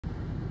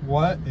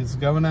What is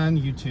going on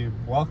YouTube?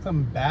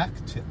 Welcome back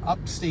to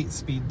Upstate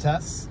Speed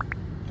Tests.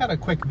 Got a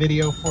quick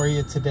video for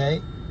you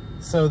today.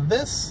 So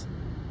this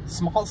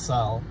small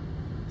cell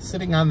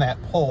sitting on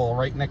that pole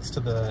right next to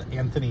the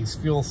Anthony's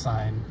fuel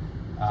sign,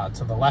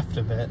 to the left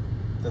of it,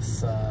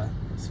 this, let's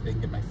see if I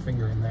can get my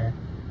finger in there,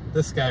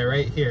 this guy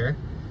right here,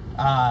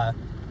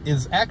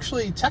 is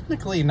actually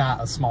technically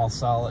not a small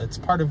cell. It's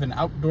part of an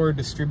outdoor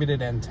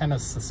distributed antenna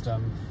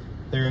system.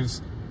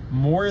 There's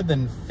more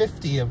than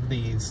 50 of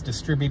these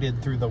distributed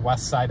through the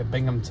west side of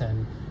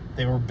Binghamton.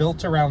 They were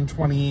built around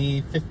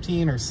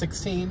 2015 or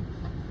 16.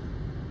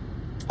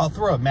 I'll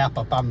throw a map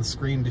up on the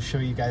screen to show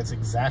you guys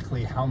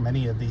exactly how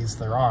many of these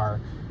there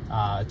are.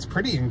 It's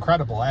pretty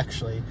incredible,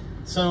 actually.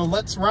 So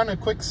let's run a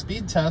quick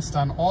speed test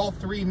on all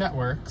three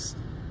networks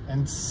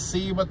and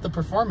see what the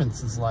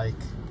performance is like.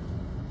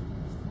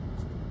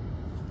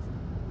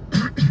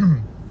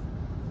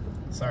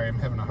 Sorry, I'm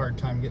having a hard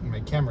time getting my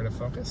camera to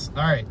focus.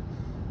 All right.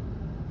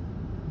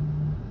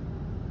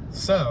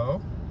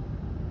 So,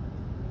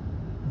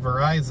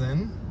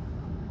 Verizon,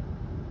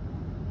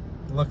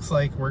 looks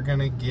like we're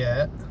gonna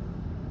get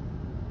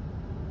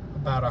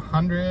about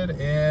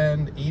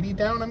 180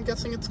 down. I'm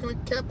guessing it's gonna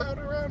cap out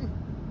around.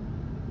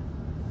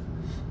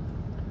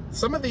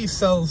 Some of these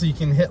cells you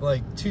can hit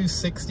like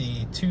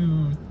 260,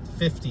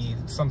 250,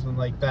 something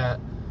like that.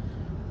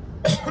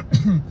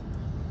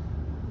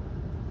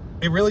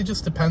 It really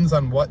just depends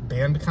on what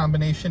band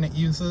combination it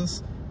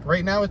uses.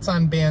 Right now it's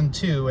on band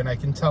 2, and I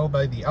can tell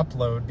by the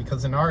upload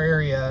because in our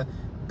area,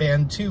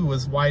 band 2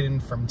 was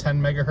widened from 10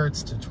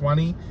 megahertz to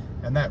 20,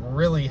 and that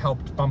really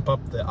helped bump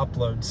up the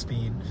upload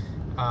speed.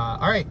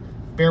 All right,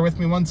 bear with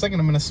me 1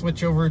 second. I'm gonna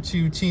switch over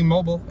to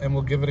T-Mobile and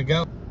we'll give it a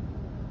go.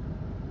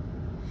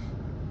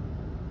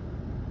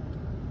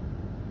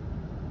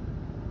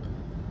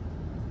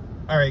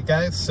 All right,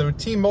 guys, so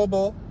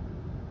T-Mobile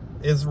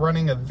is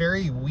running a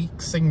very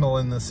weak signal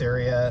in this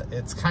area.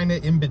 It's kind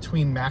of in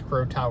between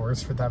macro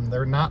towers for them.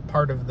 They're not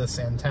part of this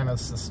antenna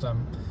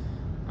system.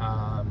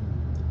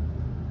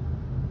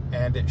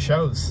 And it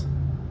shows.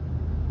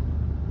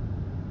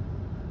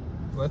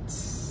 All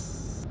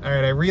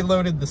right, I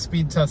reloaded the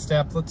speed test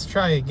app. Let's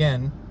try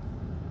again.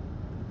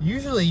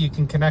 Usually you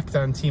can connect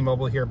on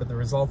T-Mobile here, but the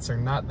results are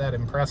not that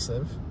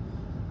impressive.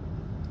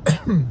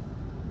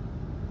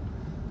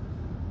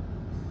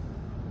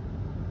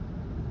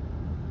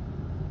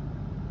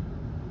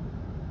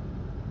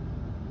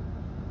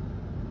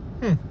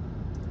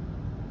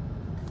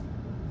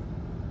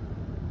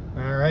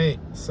 Alright,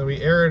 so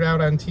we errored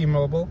out on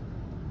T-Mobile.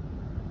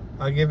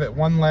 I'll give it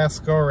one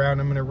last go around.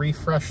 I'm going to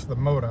refresh the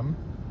modem.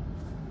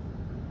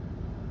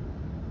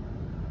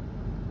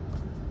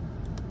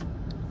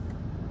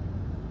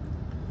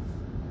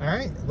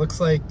 Alright, looks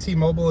like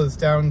T-Mobile is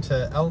down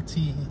to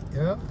LTE.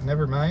 Oh,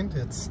 never mind,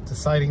 it's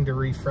deciding to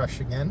refresh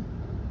again.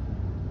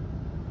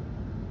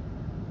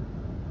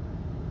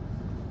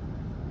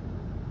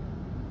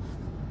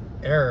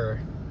 Error.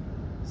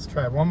 Let's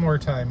try one more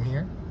time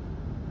here.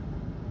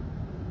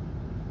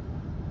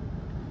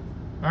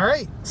 All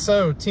right,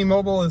 so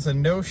T-Mobile is a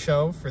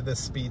no-show for this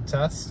speed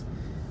test,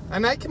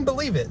 and I can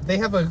believe it. They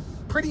have a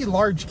pretty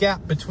large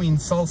gap between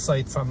cell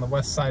sites on the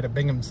west side of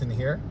Binghamton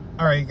here.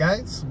 All right,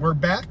 guys, we're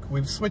back.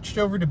 We've switched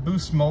over to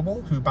Boost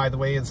Mobile, who, by the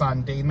way, is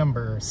on day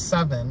number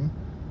 7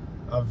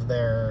 of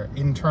their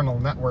internal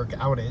network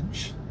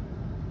outage.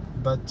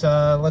 But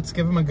let's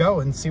give them a go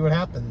and see what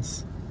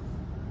happens.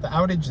 The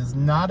outage is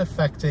not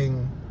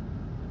affecting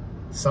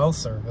cell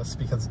service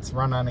because it's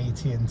run on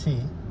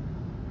AT&T.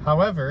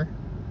 However,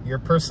 your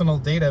personal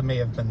data may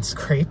have been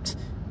scraped.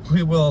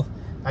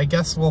 I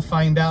guess we'll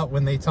find out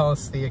when they tell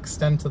us the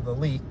extent of the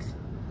leak.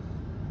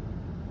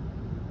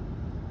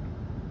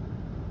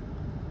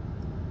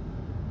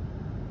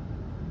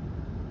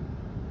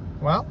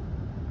 Well,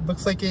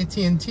 looks like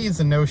AT&T is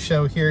a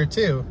no-show here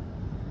too.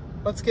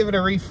 Let's give it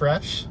a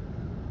refresh.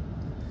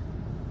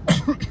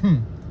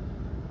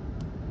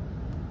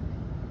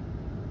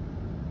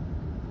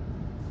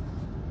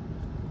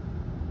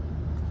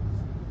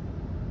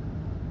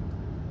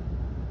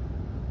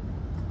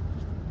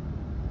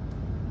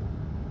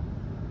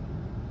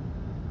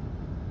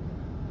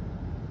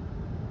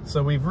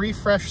 So we've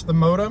refreshed the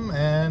modem,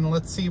 and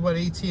let's see what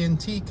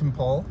AT&T can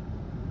pull.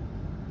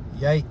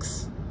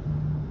 Yikes.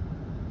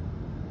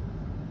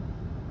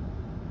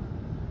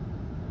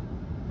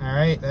 All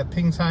right, that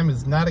ping time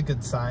is not a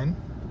good sign.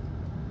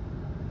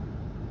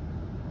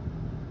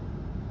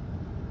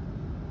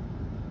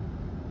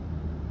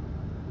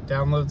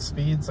 Download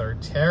speeds are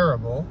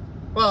terrible.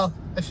 Well,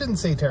 I shouldn't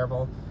say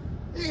terrible.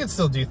 You can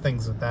still do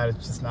things with that,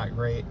 it's just not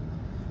great.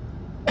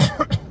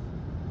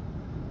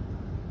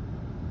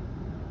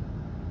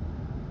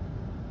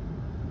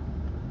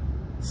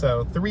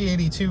 So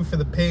 382 for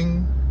the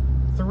ping,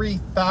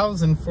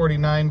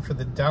 3049 for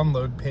the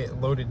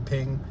loaded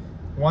ping,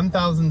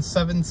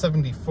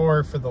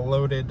 1774 for the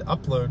loaded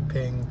upload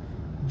ping.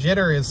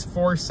 Jitter is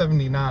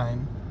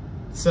 479.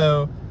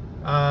 So,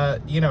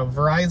 you know,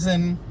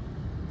 Verizon's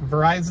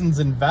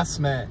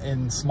investment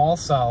in small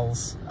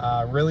cells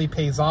really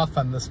pays off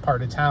on this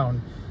part of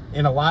town.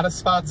 in a lot of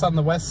spots on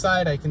the west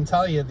side, I can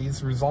tell you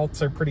these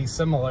results are pretty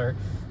similar.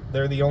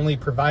 They're the only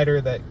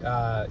provider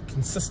that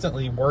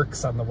consistently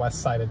works on the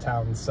west side of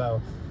town.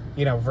 So,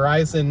 you know,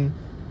 Verizon,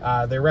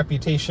 their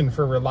reputation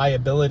for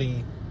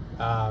reliability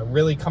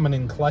really coming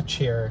in clutch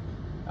here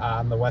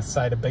on the west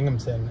side of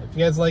Binghamton. If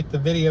you guys like the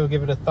video,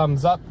 give it a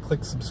thumbs up,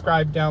 click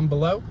subscribe down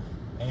below,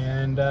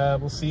 and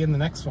we'll see you in the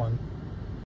next one.